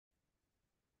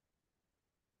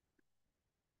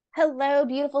Hello,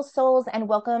 beautiful souls, and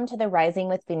welcome to the Rising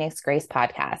with Phoenix Grace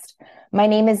podcast. My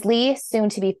name is Lee, soon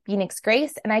to be Phoenix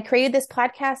Grace, and I created this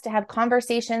podcast to have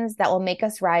conversations that will make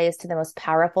us rise to the most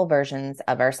powerful versions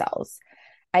of ourselves.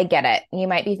 I get it. You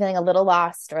might be feeling a little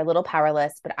lost or a little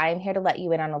powerless, but I'm here to let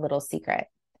you in on a little secret.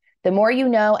 The more you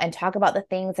know and talk about the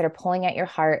things that are pulling at your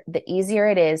heart, the easier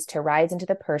it is to rise into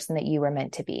the person that you were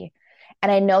meant to be.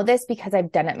 And I know this because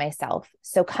I've done it myself.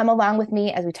 So come along with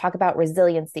me as we talk about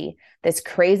resiliency, this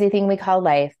crazy thing we call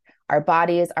life, our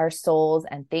bodies, our souls,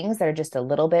 and things that are just a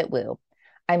little bit woo.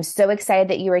 I'm so excited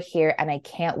that you are here and I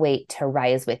can't wait to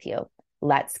rise with you.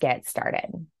 Let's get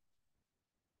started.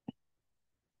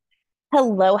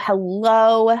 Hello,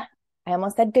 hello. I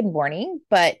almost said good morning,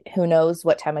 but who knows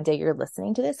what time of day you're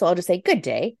listening to this. So I'll just say good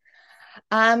day.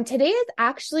 Today is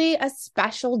actually a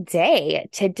special day.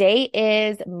 Today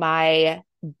is my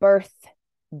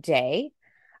birthday.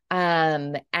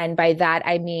 And by that,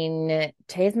 I mean,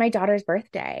 today is my daughter's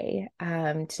birthday.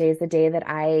 Today is the day that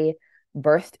I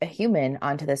birthed a human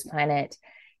onto this planet.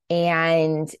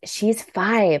 And she's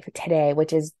 5 today,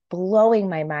 which is blowing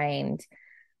my mind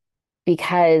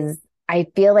because I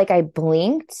feel like I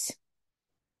blinked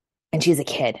and she's a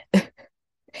kid.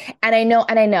 And I know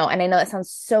that sounds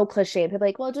so cliche. People are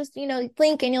like, well, just,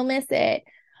 blink and you'll miss it.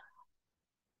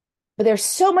 But there's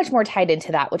so much more tied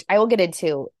into that, which I will get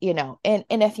into, in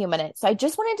a few minutes. So I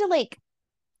just wanted to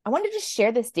I wanted to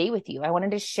share this day with you. I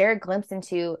wanted to share a glimpse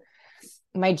into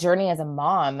my journey as a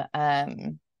mom.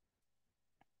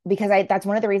 Because that's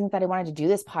one of the reasons that I wanted to do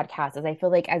this podcast is I feel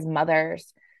like as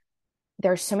mothers,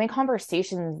 there's so many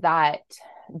conversations that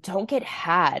don't get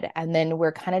had. And then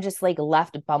we're kind of just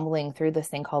left bumbling through this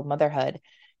thing called motherhood,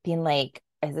 being like,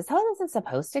 is this how this is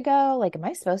supposed to go? Like, am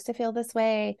I supposed to feel this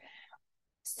way?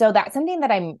 So that's something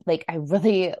that I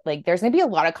really there's going to be a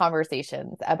lot of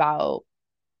conversations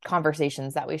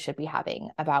that we should be having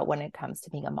about when it comes to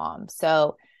being a mom.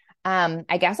 So,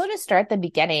 I guess I'll just start at the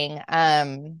beginning.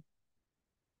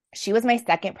 She was my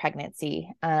second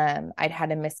pregnancy. I'd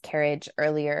had a miscarriage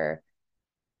earlier.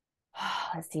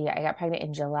 Let's see, I got pregnant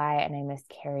in July and I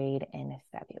miscarried in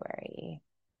February.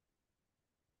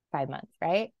 5 months,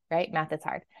 right? Math is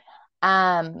hard.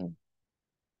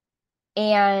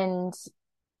 And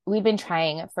we'd been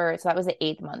trying so that was the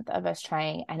 8th month of us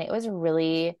trying, and it was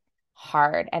really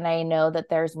hard. And I know that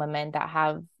there's women that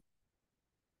have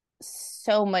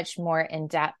so much more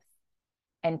in-depth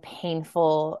and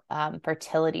painful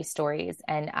fertility stories.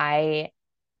 And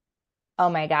oh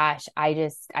my gosh,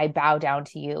 I bow down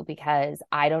to you because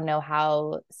I don't know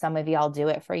how some of y'all do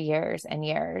it for years and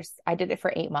years. I did it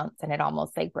for 8 months and it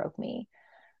almost broke me.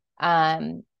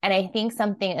 And I think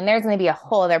and there's going to be a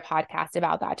whole other podcast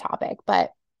about that topic,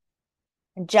 but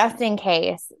just in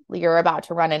case you're about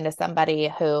to run into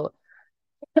somebody who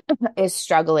is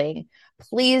struggling,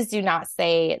 please do not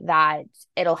say that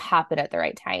it'll happen at the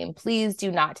right time. Please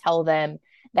do not tell them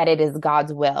that it is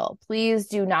God's will. Please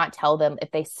do not tell them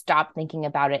if they stop thinking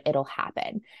about it, it'll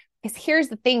happen. Because here's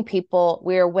the thing, people,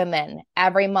 we're women.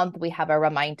 Every month we have a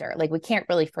reminder. We can't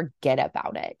really forget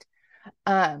about it.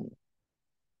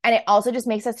 And it also just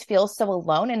makes us feel so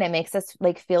alone, and it makes us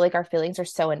feel like our feelings are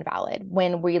so invalid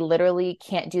when we literally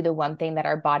can't do the one thing that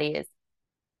our bodies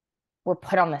were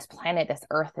put on this planet, this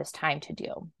earth, this time to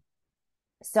do.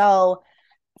 So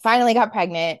finally got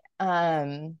pregnant.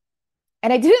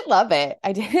 And I didn't love it. I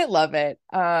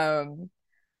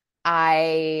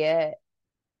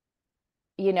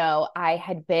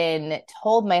had been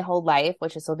told my whole life,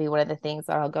 which this will be one of the things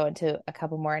that I'll go into a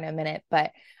couple more in a minute, but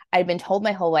I'd been told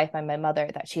my whole life by my mother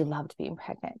that she loved being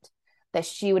pregnant, that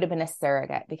she would have been a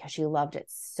surrogate because she loved it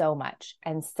so much.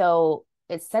 And so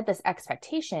it set this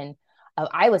expectation of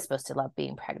I was supposed to love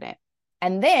being pregnant.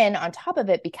 And then on top of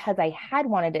it, because I had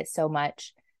wanted it so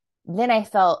much, then I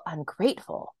felt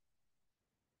ungrateful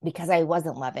because I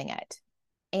wasn't loving it.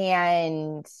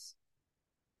 And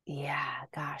yeah,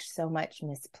 gosh, so much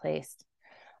misplaced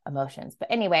emotions.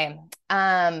 But anyway,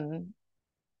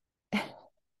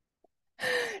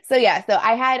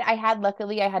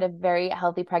 luckily I had a very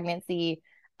healthy pregnancy.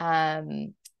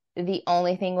 The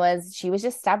only thing was she was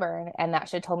just stubborn, and that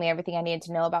should have told me everything I needed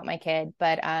to know about my kid.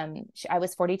 But I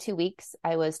was 42 weeks.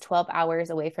 I was 12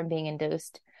 hours away from being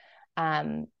induced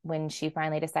when she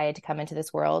finally decided to come into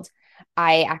this world.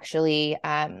 I actually,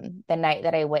 the night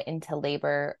that I went into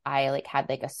labor, I had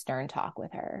a stern talk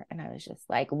with her, and I was just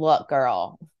like, look,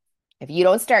 girl, if you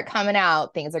don't start coming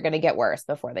out, things are going to get worse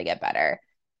before they get better.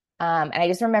 And I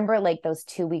just remember those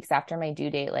 2 weeks after my due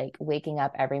date, waking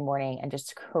up every morning and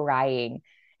just crying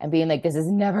and being like, this is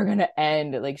never going to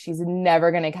end. She's never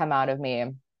going to come out of me.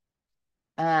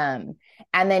 And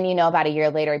then, about a year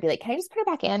later, I'd be like, can I just put her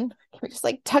back in? Can we just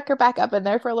like tuck her back up in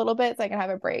there for a little bit so I can have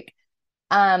a break.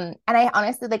 And I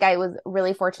honestly, like, I was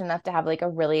really fortunate enough to have like a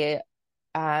really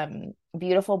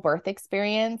beautiful birth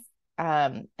experience.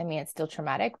 I mean, it's still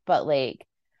traumatic, but like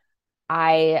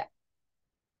I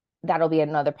that'll be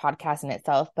another podcast in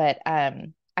itself. But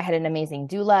I had an amazing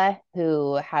doula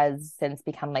who has since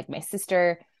become like my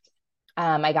sister.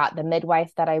 I got the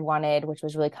midwife that I wanted, which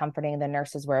was really comforting. The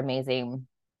nurses were amazing.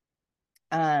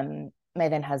 My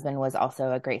then husband was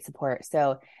also a great support.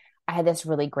 So I had this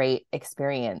really great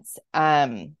experience.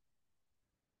 And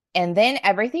then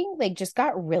everything like just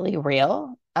got really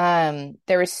real.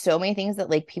 There were so many things that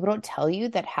like people don't tell you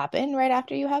that happen right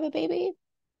after you have a baby.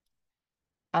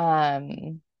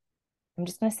 Um, I'm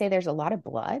just gonna say there's a lot of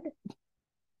blood.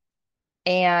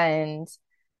 And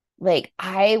like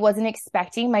I wasn't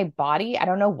expecting my body. I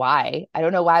don't know why. I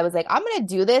don't know why I was like, I'm gonna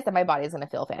do this and my body's gonna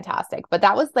feel fantastic. But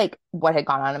that was like what had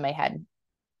gone on in my head.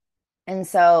 And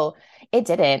so it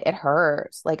didn't. It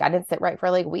hurts. Like I didn't sit right for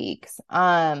like weeks.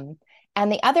 And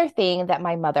the other thing that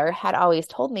my mother had always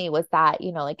told me was that,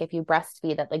 you know, like if you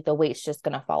breastfeed, that like the weight's just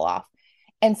gonna fall off.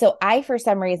 And so I, for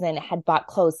some reason, had bought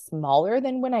clothes smaller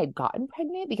than when I'd gotten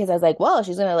pregnant because I was like, well,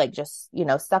 she's gonna like just, you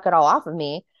know, suck it all off of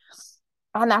me.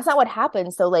 And that's not what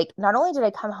happened. So like not only did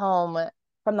I come home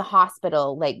from the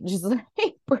hospital like just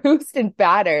like bruised and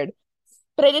battered,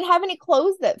 but I didn't have any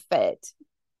clothes that fit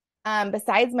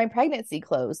besides my pregnancy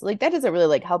clothes. Like that doesn't really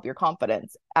like help your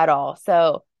confidence at all.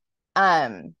 So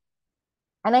um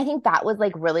and I think that was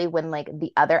like really when like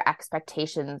the other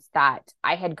expectations that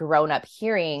I had grown up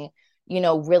hearing, you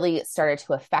know, really started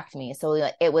to affect me. So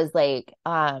like, it was like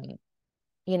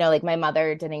you know, like my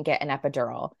mother didn't get an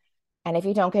epidural. And if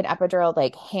you don't get an epidural,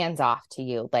 like hands off to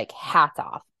you, like hats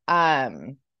off.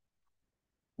 But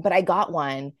I got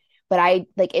one, but I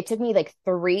like it took me like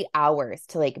 3 hours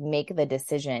to like make the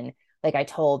decision. Like I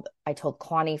told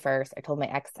Kwani first, I told my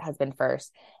ex-husband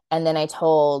first, and then I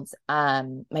told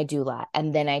my doula,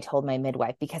 and then I told my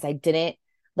midwife because I didn't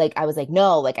like I was like,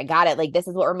 no, like I got it, like this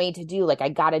is what we're made to do, like I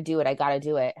gotta do it, I gotta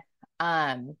do it.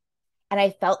 And I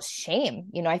felt shame,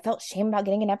 you know, I felt shame about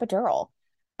getting an epidural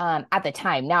at the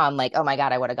time. Now I'm like, oh my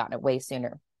God, I would have gotten it way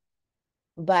sooner.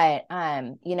 But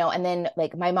you know, and then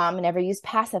like my mom never used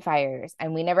pacifiers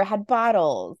and we never had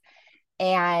bottles.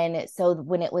 And so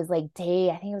when it was like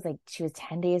I think it was like she was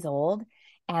 10 days old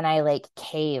and I like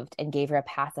caved and gave her a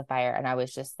pacifier and I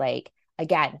was just like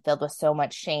again filled with so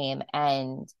much shame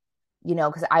and you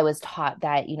know because I was taught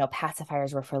that you know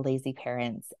pacifiers were for lazy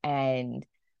parents and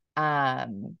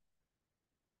um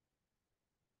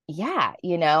yeah,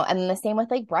 you know, and the same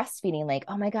with like breastfeeding, like,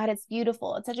 oh my God, it's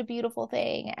beautiful. It's such a beautiful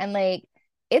thing. And like,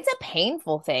 it's a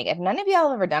painful thing. If none of y'all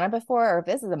have ever done it before, or if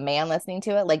this is a man listening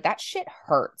to it, like that shit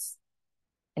hurts.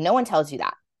 And no one tells you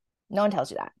that. No one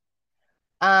tells you that.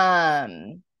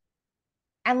 Um,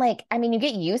 and like, I mean, you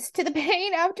get used to the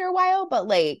pain after a while, but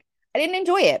like, I didn't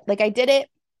enjoy it. Like, I did it,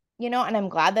 you know, and I'm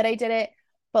glad that I did it,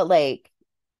 but like,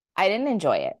 I didn't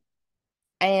enjoy it.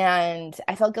 And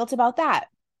I felt guilt about that.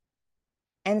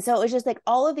 And so it was just like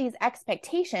all of these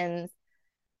expectations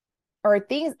or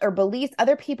things or beliefs,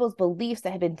 other people's beliefs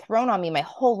that had been thrown on me my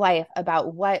whole life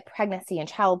about what pregnancy and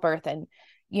childbirth and,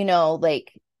 you know,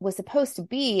 like was supposed to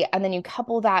be. And then you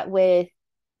couple that with,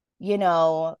 you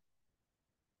know,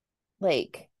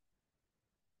 like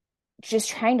just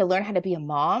trying to learn how to be a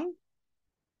mom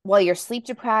while you're sleep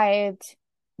deprived,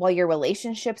 while your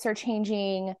relationships are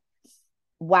changing,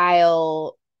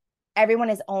 while everyone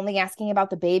is only asking about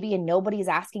the baby and nobody's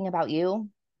asking about you.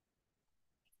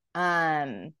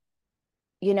 Um,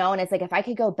 you know, and it's like if I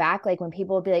could go back, like when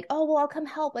people would be like, oh, well, I'll come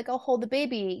help, like I'll hold the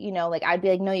baby, you know, like I'd be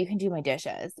like, no, you can do my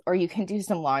dishes or you can do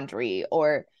some laundry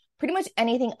or pretty much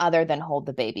anything other than hold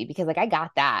the baby because like I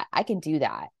got that. I can do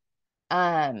that.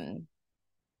 And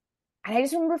I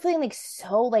just remember feeling like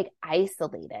so like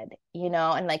isolated, you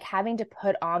know, and like having to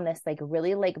put on this like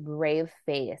really like brave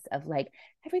face of like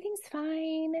everything's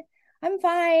fine. I'm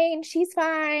fine. She's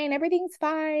fine. Everything's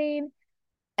fine.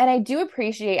 And I do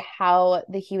appreciate how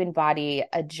the human body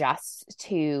adjusts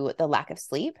to the lack of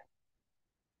sleep.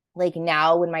 Like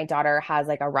now, when my daughter has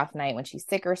like a rough night when she's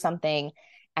sick or something,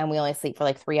 and we only sleep for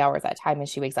like 3 hours at a time, and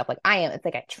she wakes up like I am, it's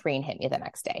like a train hit me the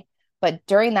next day. But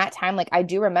during that time, like I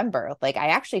do remember, like I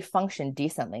actually functioned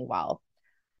decently well.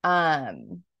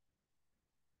 Um,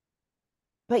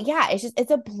 but yeah,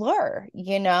 it's a blur,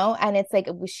 you know, and it's like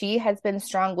she has been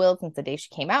strong-willed since the day she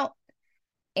came out,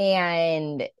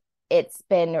 and it's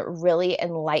been really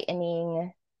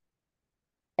enlightening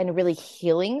and really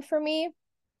healing for me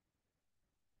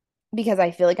because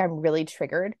I feel like I'm really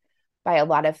triggered by a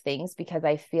lot of things because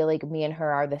I feel like me and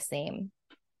her are the same.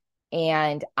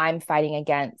 And I'm fighting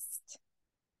against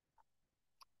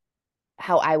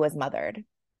how I was mothered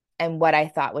and what I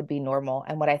thought would be normal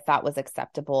and what I thought was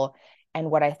acceptable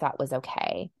and what I thought was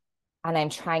okay. And I'm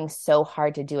trying so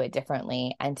hard to do it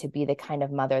differently and to be the kind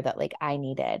of mother that like I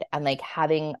needed. And like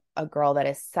having a girl that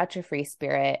is such a free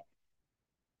spirit,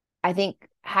 I think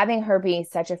having her be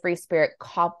such a free spirit,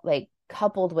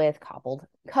 coupled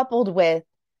with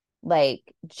like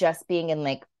just being in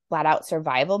like flat out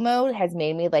survival mode has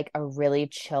made me like a really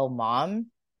chill mom.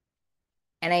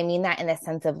 And I mean that in the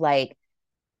sense of like,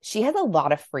 she has a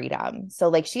lot of freedom. So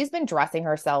like she's been dressing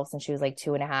herself since she was like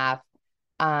 2.5.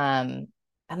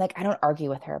 And like I don't argue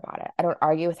with her about it. I don't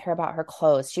argue with her about her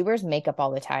clothes. She wears makeup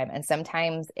all the time. And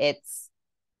sometimes it's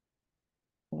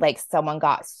like someone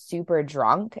got super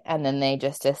drunk and then they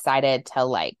just decided to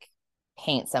like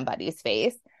paint somebody's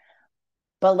face.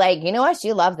 But like, you know what?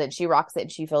 She loves it. She rocks it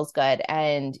and she feels good.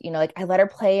 And, you know, like I let her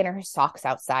play in her socks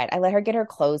outside. I let her get her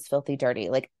clothes filthy dirty.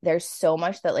 Like there's so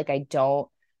much that like I don't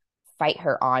fight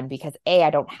her on because A, I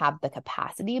don't have the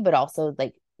capacity, but also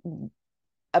like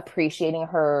appreciating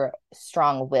her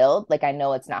strong willed. Like I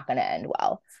know it's not going to end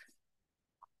well.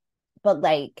 But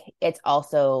like it's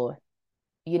also,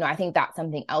 you know, I think that's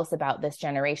something else about this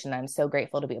generation that I'm so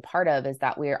grateful to be a part of is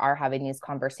that we are having these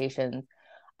conversations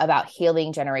about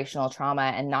healing generational trauma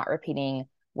and not repeating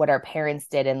what our parents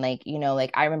did. And like, you know,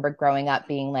 like I remember growing up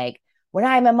being like, when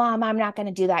I'm a mom, I'm not going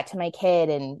to do that to my kid.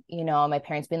 And, you know, my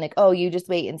parents being like, oh, you just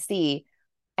wait and see.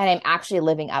 And I'm actually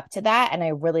living up to that. And I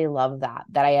really love that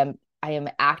I am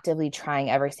actively trying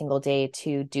every single day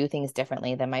to do things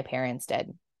differently than my parents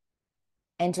did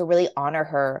and to really honor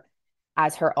her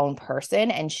as her own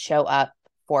person and show up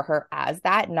for her as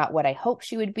that, not what I hope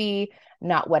she would be,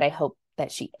 not what I hope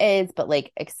that she is, but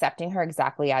like accepting her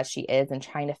exactly as she is and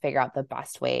trying to figure out the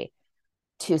best way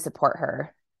to support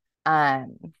her.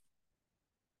 Um,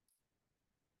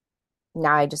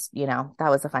 Now I just, you know, that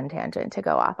was a fun tangent to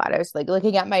go off on. I was like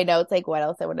looking at my notes, like what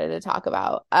else I wanted to talk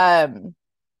about. And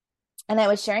I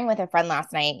was sharing with a friend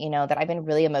last night, you know, that I've been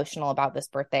really emotional about this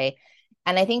birthday.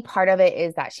 And I think part of it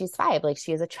is that she's 5, like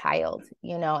she is a child,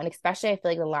 you know, and especially I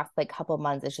feel like the last like couple of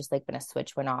months, it's just like been a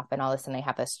switch went off and all of a sudden I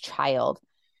have this child.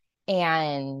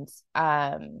 And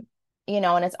you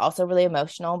know, and it's also really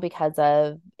emotional because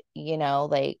of, you know,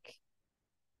 like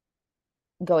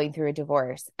going through a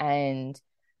divorce and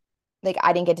like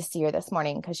I didn't get to see her this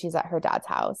morning because she's at her dad's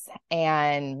house.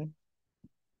 And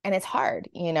it's hard,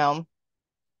 you know.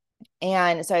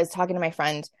 And so I was talking to my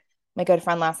friend, my good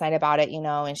friend last night about it, you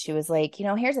know, and she was like, you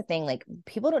know, here's the thing, like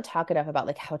people don't talk enough about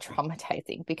like how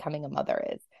traumatizing becoming a mother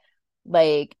is.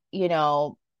 Like, you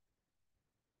know,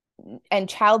 and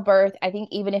childbirth, I think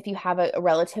even if you have a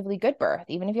relatively good birth,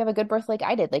 even if you have a good birth like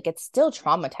I did, like it's still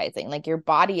traumatizing. Like your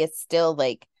body is still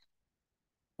like,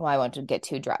 well, I won't get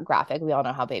too graphic. We all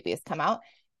know how babies come out.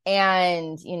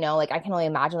 And, you know, like I can only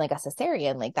imagine like a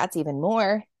cesarean, like that's even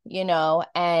more, you know,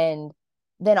 and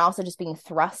then also just being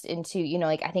thrust into, you know,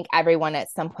 like I think everyone at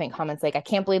some point comments like, I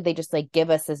can't believe they just like give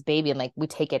us this baby and like we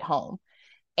take it home.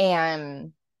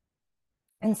 And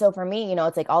so for me, you know,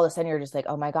 it's like all of a sudden you're just like,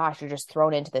 oh my gosh, you're just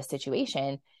thrown into this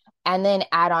situation. And then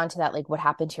add on to that, like what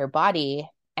happened to your body.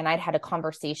 And I'd had a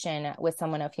conversation with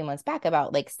someone a few months back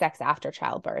about like sex after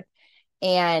childbirth.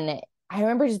 And I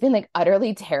remember just being like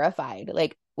utterly terrified.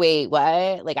 Like, wait,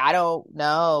 what? Like, I don't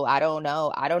know. I don't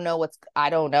know. I don't know what's,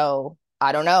 I don't know.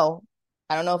 I don't know.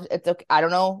 I don't know if it's okay. I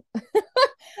don't know.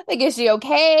 Like, is she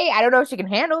okay? I don't know if she can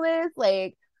handle this.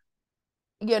 Like,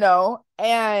 you know,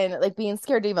 and like being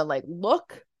scared to even like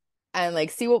look and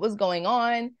like see what was going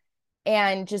on.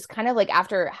 And just kind of like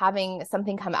after having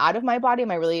something come out of my body, am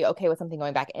I really okay with something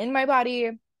going back in my body?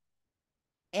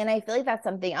 And I feel like that's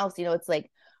something else, you know, it's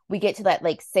like we get to that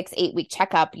like 6-8 week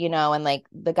checkup, you know, and like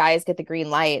the guys get the green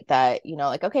light that, you know,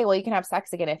 like, okay, well, you can have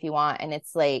sex again if you want. And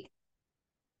it's like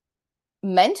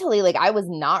mentally, like I was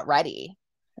not ready.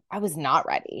 I was not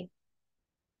ready.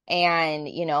 And,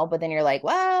 you know, but then you're like,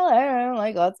 well, I don't know,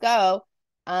 like, let's go.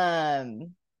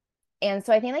 Um, and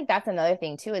so I think like that's another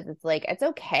thing too, is it's like, it's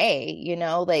okay, you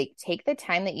know, like take the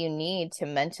time that you need to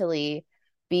mentally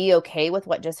be okay with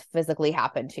what just physically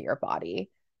happened to your body,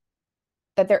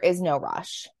 that there is no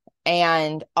rush.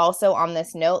 And also on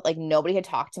this note, like nobody had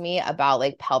talked to me about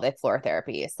like pelvic floor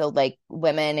therapy. So like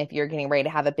women, if you're getting ready to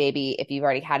have a baby, if you've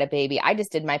already had a baby, I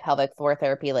just did my pelvic floor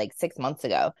therapy like 6 months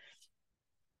ago.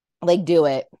 Like do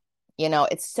it, you know,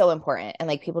 it's so important. And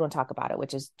like people don't talk about it,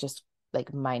 which is just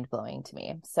like mind blowing to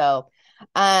me. So,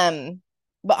 but on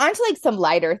to like some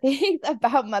lighter things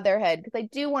about motherhood, because I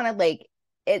do want to like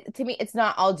it to me, it's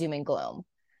not all doom and gloom.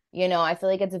 You know, I feel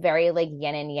like it's very like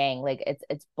yin and yang. Like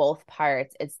it's both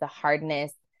parts. It's the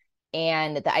hardness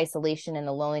and the isolation and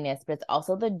the loneliness, but it's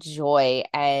also the joy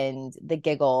and the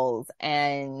giggles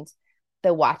and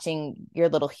the watching your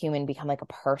little human become like a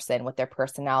person with their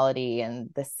personality and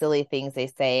the silly things they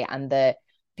say and the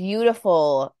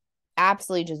beautiful,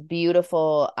 absolutely just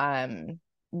beautiful,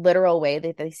 literal way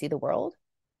that they see the world.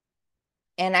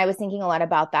 And I was thinking a lot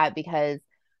about that because,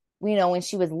 when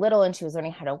she was little and she was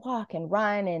learning how to walk and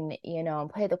run and, and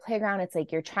play at the playground, it's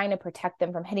like you're trying to protect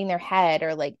them from hitting their head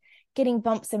or like getting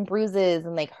bumps and bruises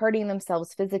and like hurting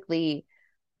themselves physically.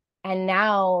 And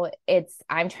now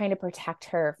I'm trying to protect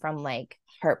her from like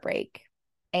heartbreak.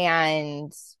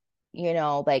 And,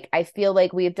 like I feel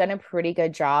like we've done a pretty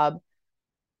good job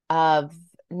of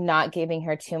not giving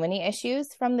her too many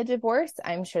issues from the divorce.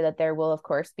 I'm sure that there will, of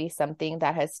course, be something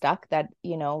that has stuck that,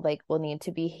 like will need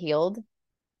to be healed.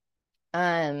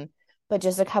 Um, but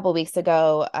just a couple weeks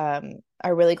ago,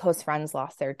 our really close friends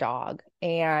lost their dog,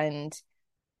 and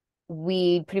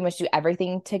we pretty much do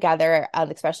everything together,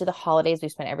 especially the holidays. We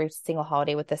spent every single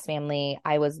holiday with this family.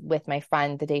 I was with my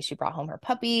friend the day she brought home her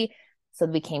puppy. So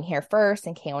we came here first,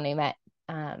 and Keone met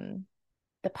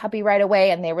the puppy right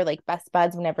away, and they were like best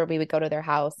buds whenever we would go to their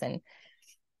house. Um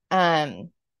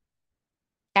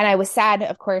and I was sad,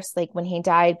 of course, like when he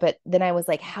died, but then I was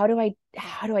like, how do I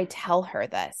tell her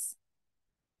this?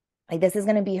 Like this is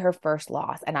going to be her first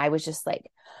loss. And I was just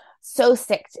like so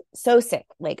sick,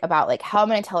 like about like how I'm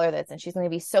going to tell her this. And she's going to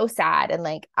be so sad. And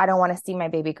like, I don't want to see my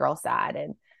baby girl sad.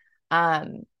 And,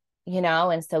 and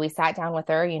so we sat down with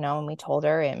her, and we told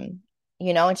her and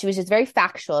she was just very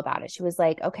factual about it. She was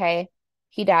like, okay,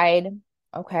 he died.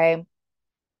 Okay.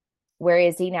 Where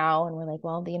is he now? And we're like,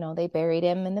 well, they buried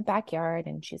him in the backyard.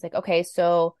 And she's like, okay,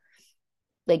 so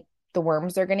like the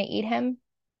worms are going to eat him.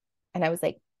 And I was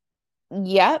like,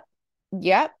 yep.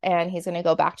 Yep. And he's going to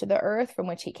go back to the earth from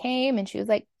which he came. And she was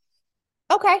like,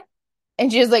 okay.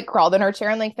 And she just like crawled in her chair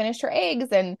and like finished her eggs.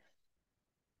 And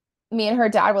me and her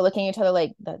dad were looking at each other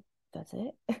like, that's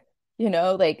it,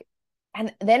 like,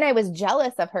 and then I was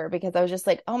jealous of her because I was just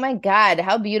like, oh my God,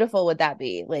 how beautiful would that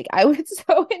be? Like, I would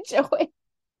so enjoy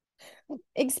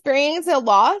experiencing a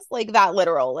loss like that,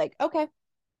 literal, like, okay,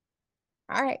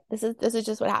 all right, this is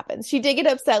just what happens. She did get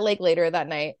upset like later that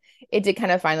night. It did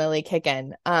kind of finally kick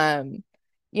in.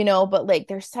 But like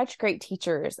there's such great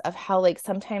teachers of how like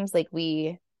sometimes like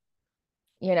they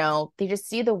just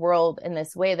see the world in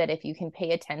this way that if you can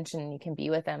pay attention, you can be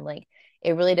with them, like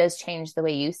it really does change the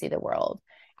way you see the world.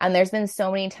 And there's been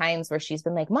so many times where she's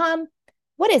been like, Mom,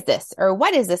 what is this? Or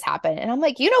what does this happen? And I'm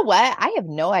like, you know what? I have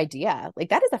no idea. Like,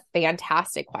 that is a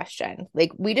fantastic question.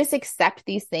 Like, we just accept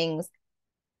these things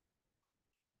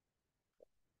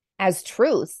as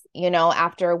truth,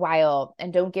 after a while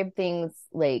and don't give things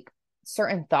like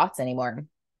certain thoughts anymore.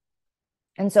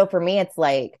 And so for me, it's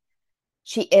like,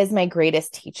 she is my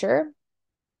greatest teacher.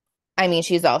 I mean,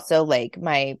 she's also like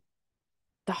the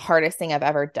hardest thing I've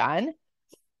ever done,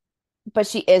 but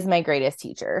she is my greatest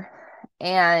teacher.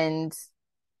 And,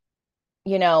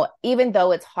 even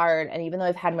though it's hard and even though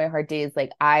I've had my hard days,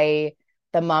 like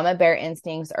the mama bear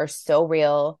instincts are so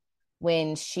real.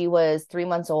 When she was 3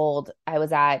 months old, I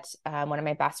was at one of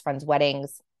my best friend's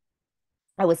weddings.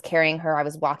 I was carrying her, I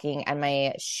was walking, and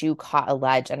my shoe caught a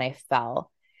ledge and I fell.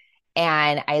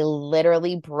 And I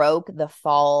literally broke the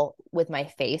fall with my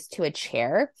face to a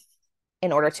chair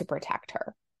in order to protect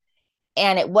her.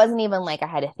 And it wasn't even like I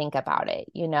had to think about it,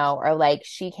 or like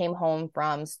she came home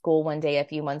from school one day a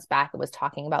few months back and was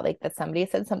talking about like that somebody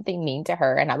said something mean to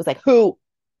her. And I was like, who?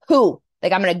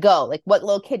 Like, I'm going to go. Like, what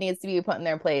little kid needs to be put in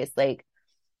their place? Like,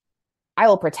 I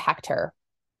will protect her.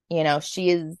 She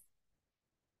is,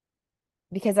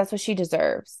 because that's what she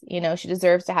deserves. She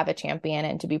deserves to have a champion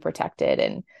and to be protected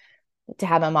and to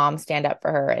have a mom stand up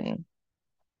for her. And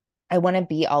I want to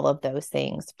be all of those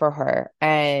things for her.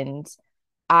 And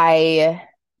I,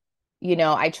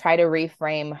 I try to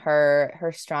reframe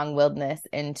her strong-willedness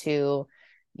into,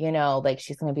 like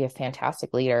she's going to be a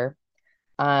fantastic leader.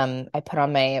 I put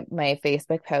on my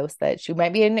Facebook post that she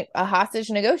might be a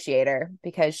hostage negotiator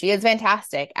because she is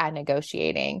fantastic at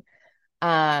negotiating.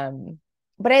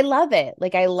 But I love it.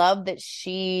 Like, I love that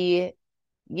she,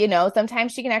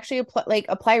 sometimes she can actually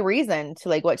apply reason to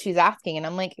like what she's asking. And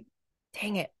I'm like,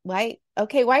 dang it. Why?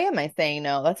 Okay. Why am I saying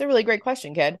no? That's a really great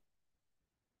question, kid.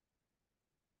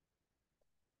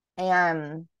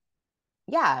 And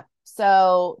yeah,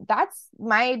 so that's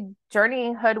my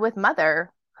journeyhood with motherhood.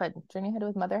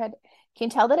 Can you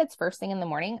tell that it's first thing in the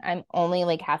morning? I'm only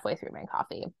like halfway through my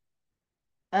coffee.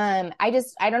 I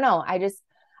don't know.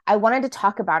 I wanted to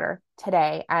talk about her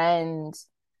today and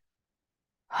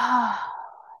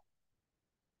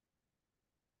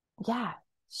yeah,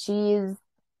 she's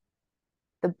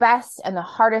the best and the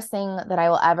hardest thing that I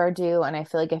will ever do. And I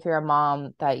feel like if you're a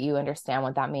mom that you understand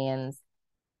what that means.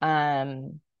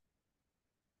 Um,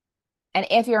 and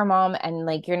if you're a mom and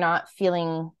like you're not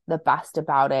feeling the best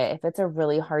about it, if it's a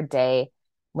really hard day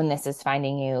when this is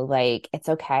finding you, like it's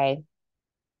okay.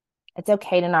 It's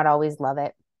okay to not always love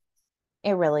it.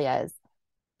 It really is.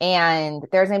 And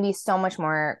there's going to be so much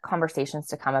more conversations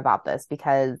to come about this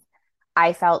because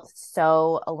I felt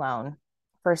so alone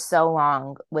for so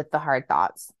long with the hard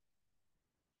thoughts.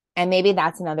 And maybe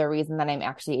that's another reason that I'm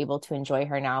actually able to enjoy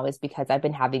her now is because I've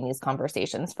been having these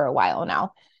conversations for a while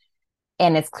now.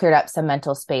 And it's cleared up some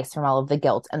mental space from all of the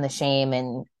guilt and the shame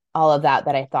and all of that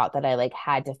that I thought that I like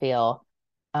had to feel.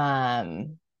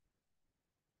 Um,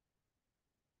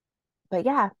 but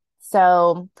yeah,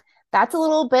 so that's a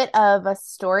little bit of a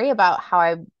story about how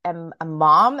I am a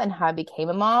mom and how I became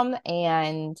a mom.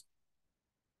 And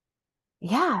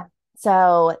yeah,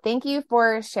 so thank you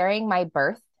for sharing my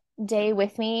birthday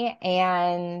with me.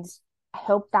 And I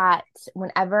hope that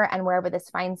whenever and wherever this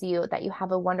finds you, that you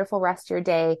have a wonderful rest of your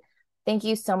day. Thank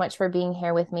you so much for being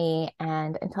here with me.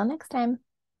 And until next time.